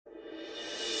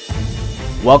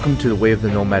Welcome to the Way of the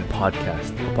Nomad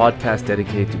podcast, a podcast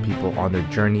dedicated to people on their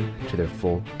journey to their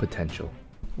full potential.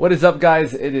 What is up,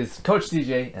 guys? It is Coach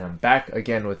DJ, and I'm back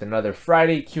again with another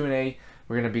Friday Q&A.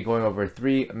 We're going to be going over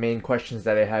three main questions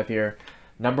that I have here.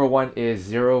 Number one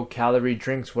is 0-calorie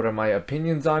drinks. What are my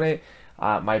opinions on it?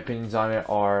 My opinions on it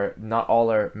are not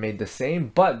all are made the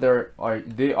same, but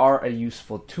they are a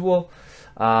useful tool.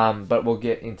 But we'll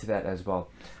get into that as well.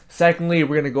 Secondly,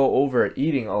 we're going to go over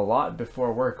eating a lot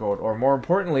before workout, or more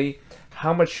importantly,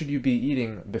 how much should you be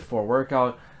eating before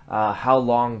workout, how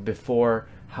long before,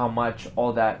 how much,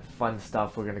 all that fun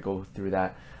stuff. We're going to go through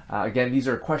that. Again, these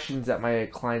are questions that my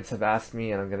clients have asked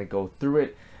me, and I'm going to go through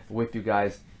it with you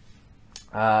guys.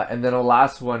 And then the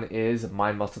last one is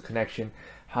mind-muscle connection.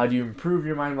 How do you improve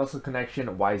your mind-muscle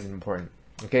connection? Why is it important?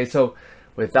 Okay, so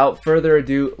without further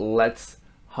ado, let's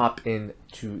hop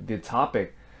into the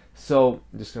topic. So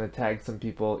I'm just going to tag some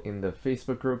people in the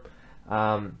Facebook group.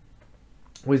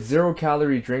 With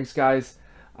 0-calorie drinks, guys,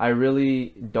 I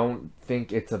really don't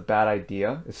think it's a bad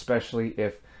idea, especially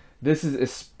if this is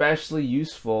especially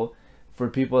useful for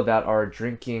people that are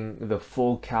drinking the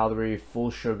full calorie, full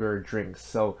sugar drinks.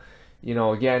 So, you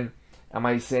know, again, am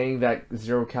I saying that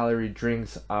 0-calorie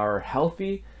drinks are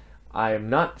healthy? I am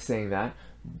not saying that,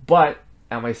 but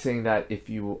am I saying that if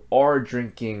you are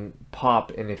drinking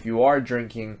pop and if you are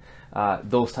drinking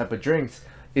those type of drinks,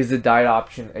 is the diet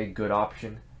option a good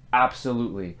option?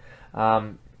 Absolutely.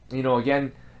 You know,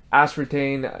 again,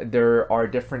 aspartame, there are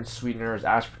different sweeteners,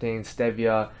 aspartame,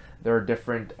 stevia, there are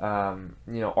different,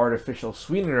 you know, artificial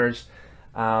sweeteners,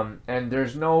 and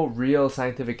there's no real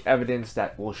scientific evidence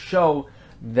that will show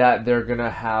that they're going to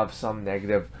have some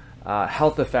negative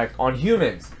health effect on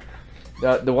humans.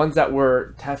 The ones that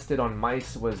were tested on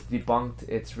mice was debunked.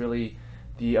 It's really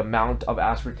the amount of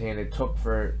aspartame it took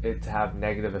for it to have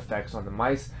negative effects on the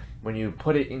mice. When you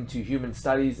put it into human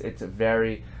studies, it's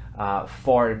very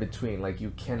far in between. Like,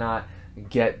 you cannot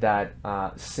get that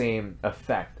same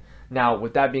effect. Now,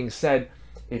 with that being said,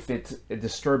 if it's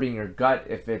disturbing your gut,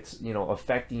 if it's, you know,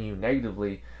 affecting you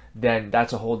negatively, then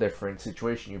that's a whole different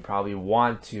situation. You probably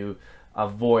want to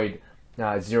avoid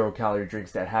 0-calorie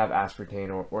drinks that have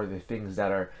aspartame or the things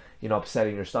that are, you know,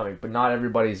 upsetting your stomach. But not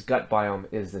everybody's gut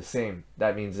biome is the same.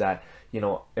 That means that, you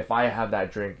know, if I have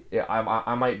that drink,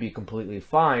 I might be completely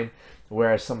fine,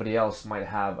 whereas somebody else might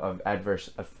have an adverse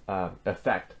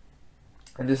effect.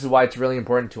 And this is why it's really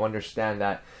important to understand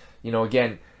that, you know,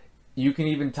 again, you can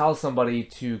even tell somebody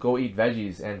to go eat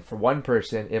veggies, and for one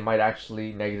person it might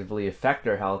actually negatively affect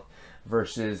their health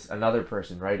versus another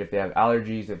person, right? If they have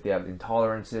allergies, if they have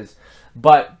intolerances.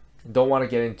 But don't want to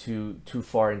get into too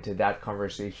far into that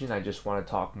conversation. I just want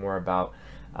to talk more about,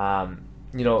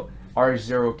 you know, are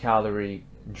 0-calorie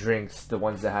drinks, the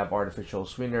ones that have artificial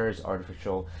sweeteners,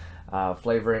 artificial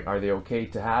flavoring, are they okay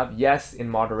to have? Yes, in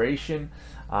moderation.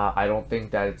 I don't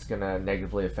think that it's going to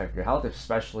negatively affect your health,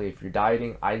 especially if you're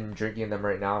dieting. I'm drinking them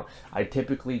right now. I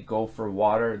typically go for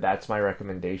water. That's my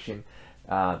recommendation.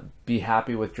 Be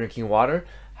happy with drinking water.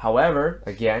 However,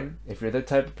 again, if you're the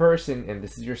type of person and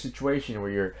this is your situation where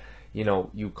you're, you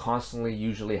know, you constantly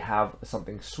usually have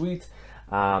something sweet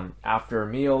after a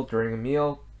meal, during a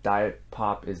meal, diet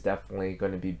pop is definitely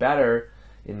going to be better,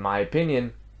 in my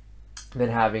opinion, than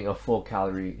having a full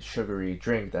calorie sugary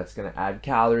drink that's going to add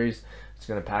calories. It's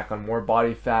going to pack on more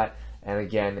body fat, and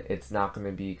again, it's not going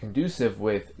to be conducive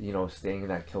with, you know, staying in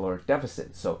that caloric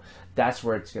deficit. So that's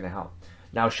where it's going to help.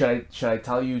 Now, should I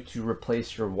tell you to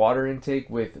replace your water intake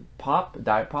with pop,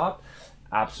 diet pop?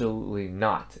 Absolutely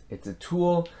not. It's a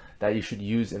tool that you should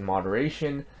use in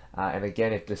moderation. And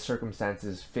again, if the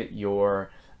circumstances fit your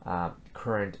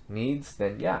current needs,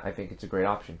 then yeah, I think it's a great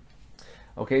option.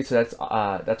 Okay, so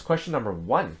that's question number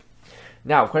one.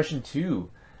 Now, question two.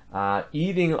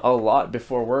 Eating a lot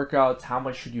before workouts. How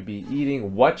much should you be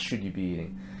eating? What should you be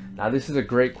eating? Now, this is a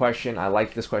great question. I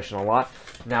like this question a lot.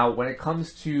 Now, when it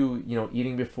comes to, you know,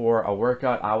 eating before a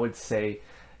workout, I would say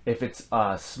if it's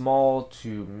a small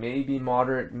to maybe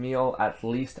moderate meal, at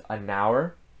least an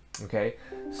hour. Okay,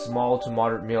 small to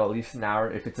moderate meal, at least an hour.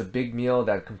 If it's a big meal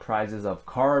that comprises of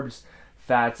carbs,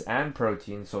 fats, and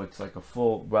protein, so it's like a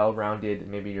full, well-rounded,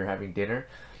 maybe you're having dinner,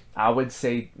 I would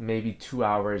say maybe 2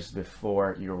 hours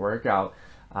before your workout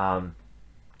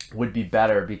would be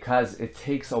better, because it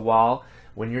takes a while.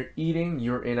 When you're eating,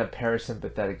 you're in a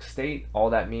parasympathetic state. All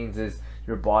that means is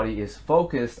your body is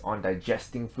focused on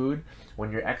digesting food.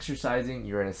 When you're exercising,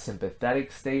 you're in a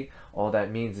sympathetic state. All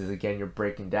that means is, again, you're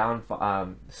breaking down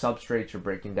substrates, you're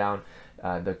breaking down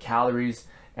the calories.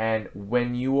 And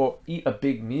when you eat a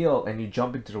big meal and you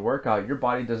jump into the workout, your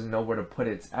body doesn't know where to put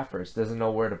its efforts, doesn't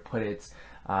know where to put its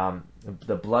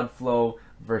the blood flow,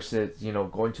 versus, you know,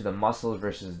 going to the muscles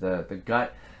versus the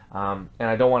gut. And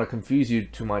I don't want to confuse you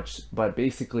too much, but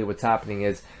basically what's happening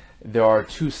is there are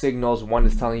two signals. One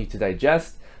is telling you to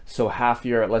digest. So half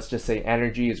your, let's just say,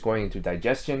 energy is going into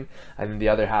digestion, and then the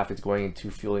other half is going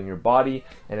into fueling your body,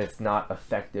 and it's not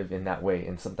effective in that way.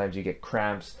 And sometimes you get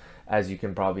cramps, as you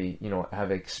can probably, you know,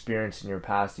 have experienced in your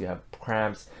past. You have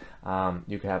cramps,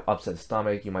 you can have upset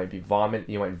stomach, you might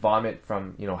vomit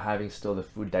from, you know, having still the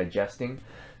food digesting.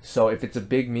 So if it's a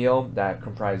big meal that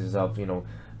comprises of, you know,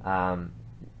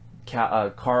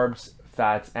 carbs,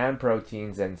 fats, and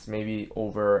proteins, and it's maybe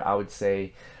over, I would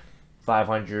say,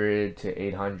 500 to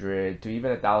 800 to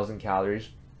even 1,000 calories.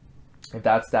 If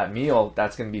that's that meal,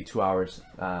 that's going to be 2 hours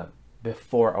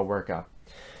before a workout.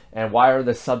 And why are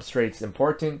the substrates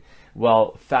important?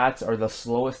 Well, fats are the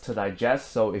slowest to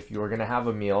digest. So if you're going to have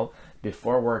a meal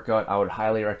before workout, I would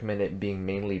highly recommend it being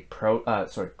mainly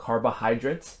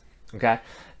carbohydrates. Okay,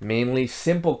 mainly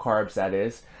simple carbs. That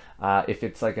is, if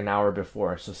it's like an hour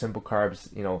before. So simple carbs,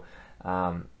 you know,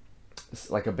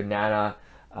 like a banana.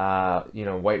 You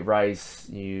know, white rice,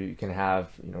 you can have,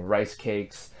 you know, rice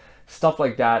cakes, stuff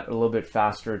like that, a little bit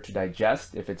faster to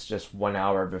digest if it's just 1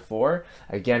 hour before.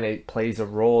 Again, it plays a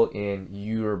role in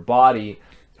your body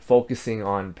focusing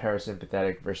on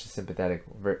parasympathetic versus sympathetic,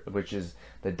 which is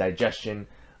the digestion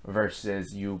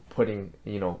versus you putting,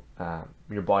 you know,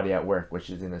 your body at work, which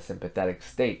is in a sympathetic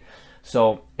state.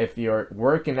 So if you're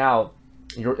working out,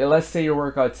 let's say your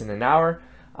workout's in an hour,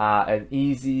 an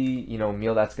easy, you know,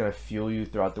 meal that's going to fuel you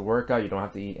throughout the workout, you don't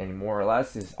have to eat any more or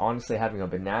less, is honestly having a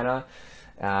banana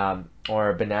or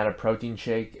a banana protein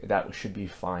shake. That should be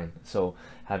fine. So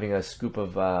having a scoop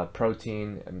of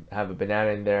protein, have a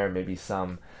banana in there, maybe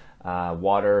some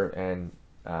water, and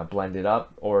blend it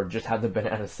up, or just have the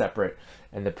banana separate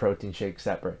and the protein shake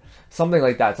separate. Something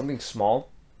like that, something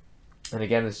small. And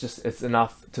again, it's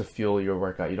enough to fuel your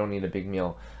workout. You don't need a big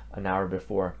meal an hour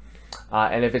before.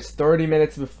 And if it's 30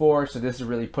 minutes before, so this is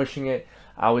really pushing it,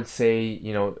 I would say,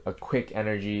 you know, a quick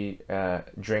energy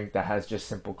drink that has just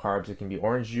simple carbs. It can be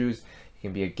orange juice, it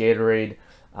can be a Gatorade.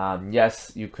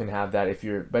 Yes, you can have that if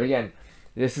you're, but again,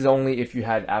 this is only if you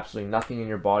had absolutely nothing in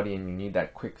your body and you need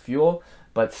that quick fuel,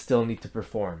 but still need to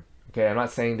perform. Okay, I'm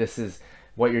not saying this is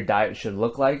what your diet should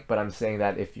look like, but I'm saying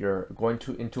that if you're going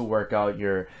into a workout,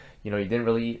 you didn't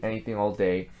really eat anything all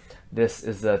day, this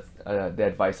is the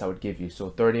advice I would give you. So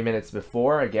 30 minutes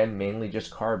before, again, mainly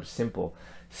just carbs, simple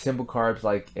carbs,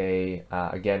 like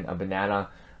again, a banana,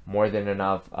 more than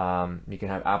enough. You can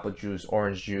have apple juice,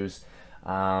 orange juice,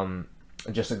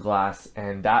 just a glass,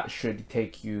 and that should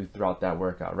take you throughout that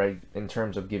workout, right? In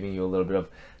terms of giving you a little bit of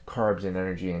carbs and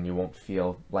energy, and you won't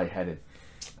feel lightheaded.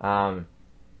 And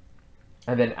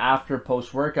then after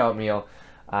post-workout meal,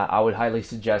 I would highly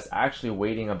suggest actually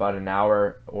waiting about an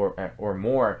hour or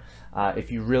more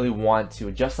if you really want to.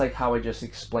 Just like how I just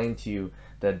explained to you,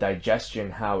 the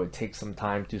digestion, how it takes some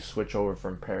time to switch over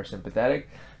from parasympathetic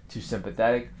to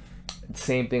sympathetic.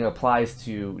 Same thing applies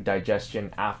to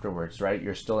digestion afterwards, right?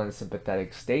 You're still in a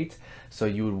sympathetic state, so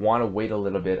you would want to wait a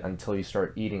little bit until you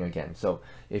start eating again. So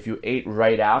if you ate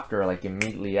right after, like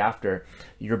immediately after,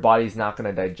 your body's not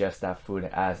going to digest that food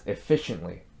as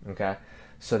efficiently, okay?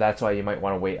 So that's why you might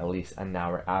want to wait at least an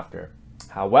hour after.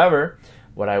 However,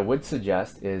 what I would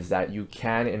suggest is that you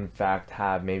can in fact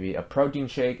have maybe a protein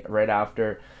shake right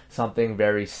after, something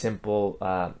very simple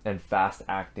and fast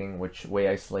acting, which Whey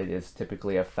Isolate is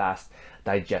typically a fast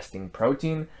digesting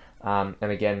protein. And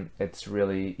again, it's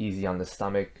really easy on the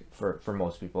stomach for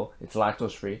most people. It's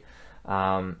lactose free.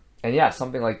 And yeah,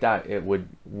 something like that, it would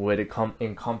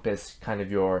encompass kind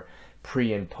of your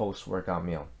pre and post workout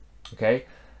meal. Okay,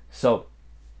 so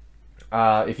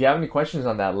if you have any questions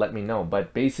on that, let me know.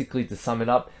 But basically, to sum it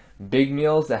up, big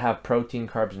meals that have protein,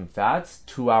 carbs, and fats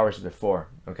 2 hours before,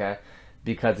 okay?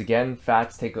 Because again,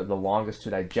 fats take the longest to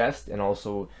digest, and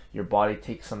also your body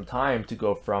takes some time to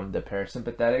go from the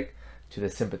parasympathetic to the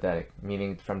sympathetic,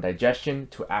 meaning from digestion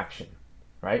to action,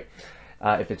 right?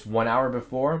 If it's 1 hour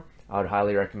before, I would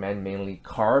highly recommend mainly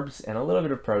carbs and a little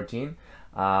bit of protein.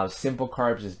 Simple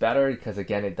carbs is better because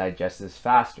again, it digests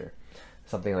faster.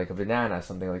 Something like a banana,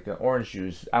 something like an orange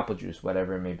juice, apple juice,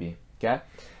 whatever it may be, okay?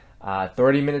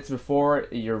 30 minutes before,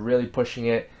 you're really pushing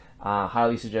it.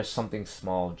 Highly suggest something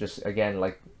small, just again,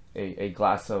 like a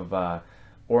glass of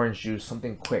orange juice,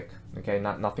 something quick, okay?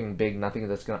 Nothing big, nothing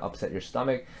that's gonna upset your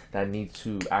stomach, that needs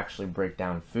to actually break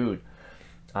down food.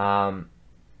 And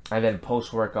then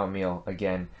post-workout meal,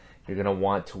 again, you're gonna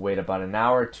want to wait about an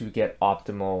hour to get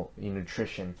optimal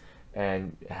nutrition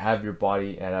and have your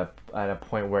body at a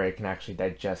point where it can actually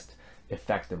digest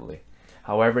effectively.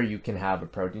 However, you can have a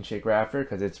protein shake right after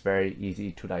because it's very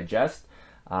easy to digest.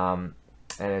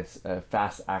 and it's a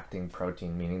fast-acting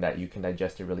protein, meaning that you can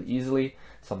digest it really easily,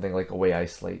 something like a whey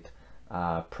isolate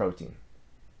protein.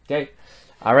 Okay,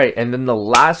 all right, and then the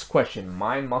last question,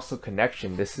 mind-muscle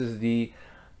connection. This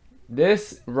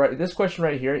question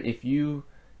right here. If you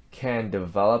can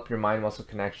develop your mind-muscle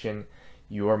connection,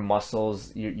 your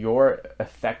muscles, your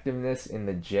effectiveness in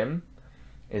the gym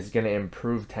is going to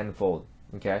improve tenfold.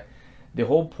 Okay, the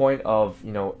whole point of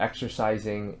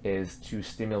exercising is to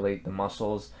stimulate the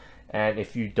muscles, and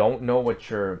if you don't know what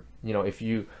if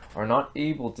you are not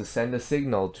able to send a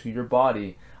signal to your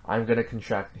body, I'm going to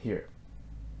contract here,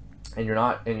 and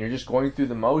you're just going through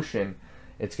the motion,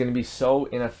 it's going to be so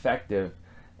ineffective,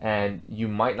 and you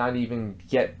might not even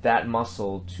get that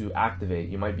muscle to activate.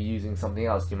 You might be using something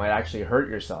else. You might actually hurt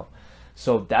yourself.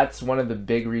 So that's one of the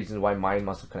big reasons why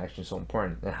mind-muscle connection is so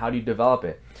important. And how do you develop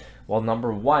it? Well,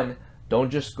 number one,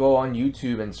 don't just go on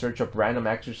YouTube and search up random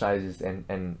exercises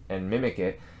and mimic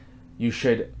it. You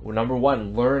should, number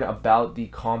one, learn about the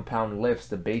compound lifts,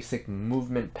 the basic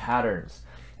movement patterns,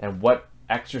 and what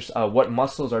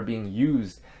muscles are being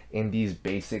used in these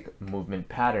basic movement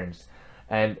patterns,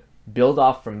 and build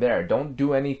off from there. Don't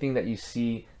do anything that you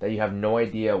see that you have no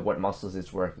idea what muscles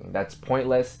it's working. That's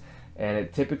pointless, and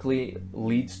it typically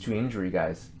leads to injury,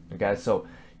 guys. Okay, so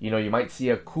you might see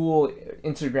a cool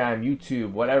Instagram,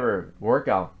 YouTube, whatever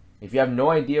workout. If you have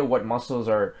no idea what muscles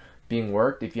are being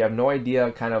worked, if you have no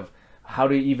idea kind of how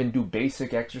to even do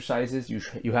basic exercises,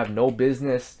 you have no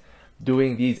business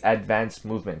doing these advanced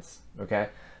movements. Okay,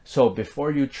 so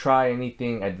before you try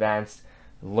anything advanced,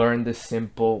 learn the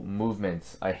simple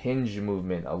movements: a hinge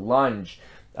movement, a lunge,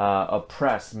 a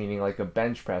press, meaning like a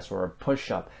bench press or a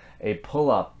push-up, a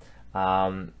pull-up,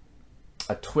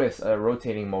 a twist, a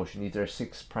rotating motion. These are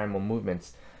 6 primal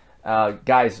movements.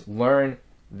 Guys, learn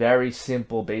very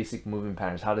simple basic movement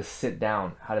patterns: how to sit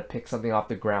down, how to pick something off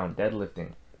the ground,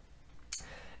 deadlifting.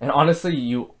 And honestly,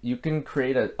 you can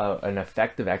create an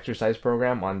effective exercise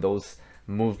program on those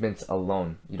movements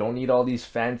alone. You don't need all these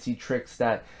fancy tricks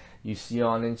that you see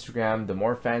on Instagram. The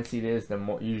more fancy it is,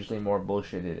 the usually more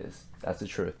bullshit it is. That's the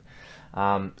truth.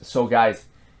 So guys,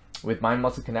 with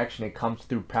mind-muscle connection, it comes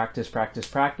through practice, practice,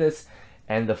 practice,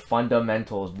 and the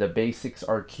fundamentals. The basics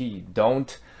are key.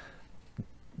 Don't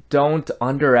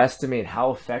underestimate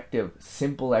how effective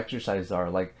simple exercises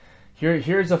are. Like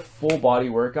here's a full body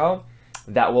workout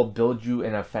that will build you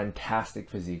in a fantastic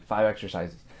physique. 5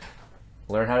 exercises.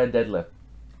 Learn how to deadlift,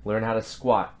 learn how to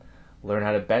squat, learn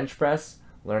how to bench press,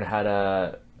 learn how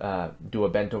to do a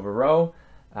bent over row,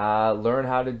 learn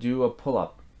how to do a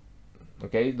pull-up.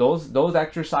 Okay, those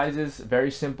exercises,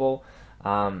 very simple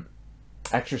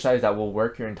exercise that will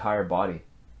work your entire body.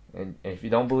 And if you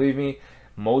don't believe me,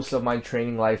 most of my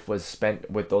training life was spent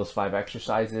with those 5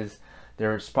 exercises.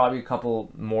 There's probably a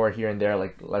couple more here and there,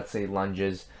 like let's say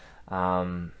lunges,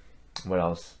 what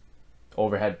else,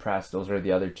 overhead press. Those are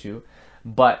the other 2.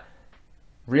 But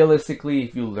realistically,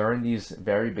 if you learn these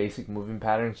very basic movement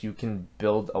patterns, you can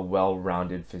build a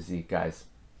well-rounded physique, guys.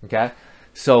 Okay,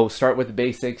 so start with the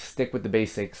basics, stick with the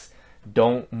basics.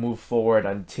 Don't move forward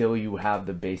until you have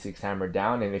the basics hammered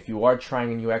down. And if you are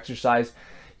trying a new exercise,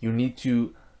 you need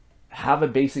to have a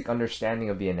basic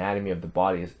understanding of the anatomy of the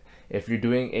body. If you're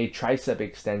doing a tricep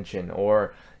extension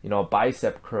or a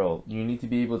bicep curl, you need to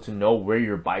be able to know where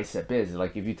your bicep is.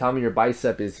 Like if you tell me your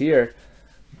bicep is here,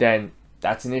 then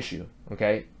that's an issue.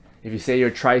 Okay, if you say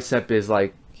your tricep is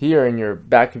like here in your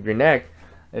back of your neck,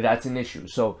 that's an issue.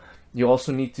 So you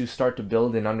also need to start to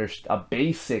build a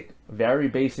basic, very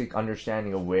basic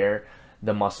understanding of where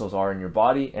the muscles are in your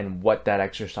body and what that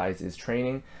exercise is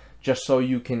training, just so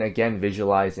you can again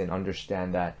visualize and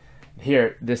understand that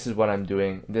here, this is what I'm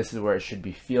doing, this is where it should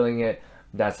be feeling it,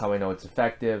 that's how I know it's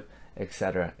effective,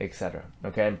 etc., etc.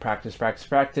 Okay, and practice, practice,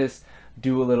 practice.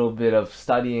 Do a little bit of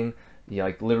studying.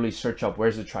 Like literally search up,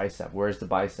 where's the tricep, where's the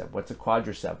bicep, what's a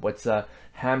quadricep, what's a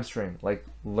hamstring. Like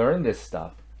learn this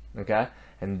stuff. Okay,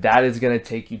 and that is going to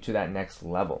take you to that next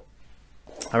level.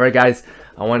 All right, guys,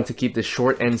 I wanted to keep this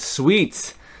short and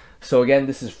sweet. So again,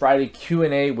 this is Friday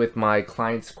Q&A with my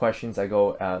clients' questions. I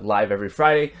go live every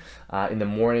Friday in the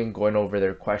morning going over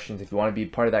their questions. If you want to be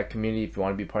part of that community, if you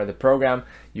want to be part of the program,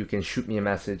 you can shoot me a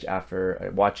message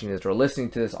after watching this or listening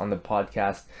to this on the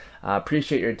podcast.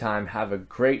 Appreciate your time. Have a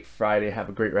great Friday. Have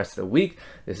a great rest of the week.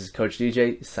 This is Coach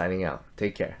DJ signing out.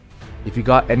 Take care. If you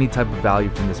got any type of value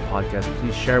from this podcast,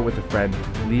 please share it with a friend,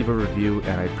 leave a review,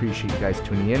 and I appreciate you guys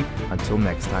tuning in. Until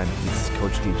next time, this is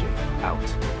Coach DJ,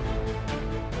 out.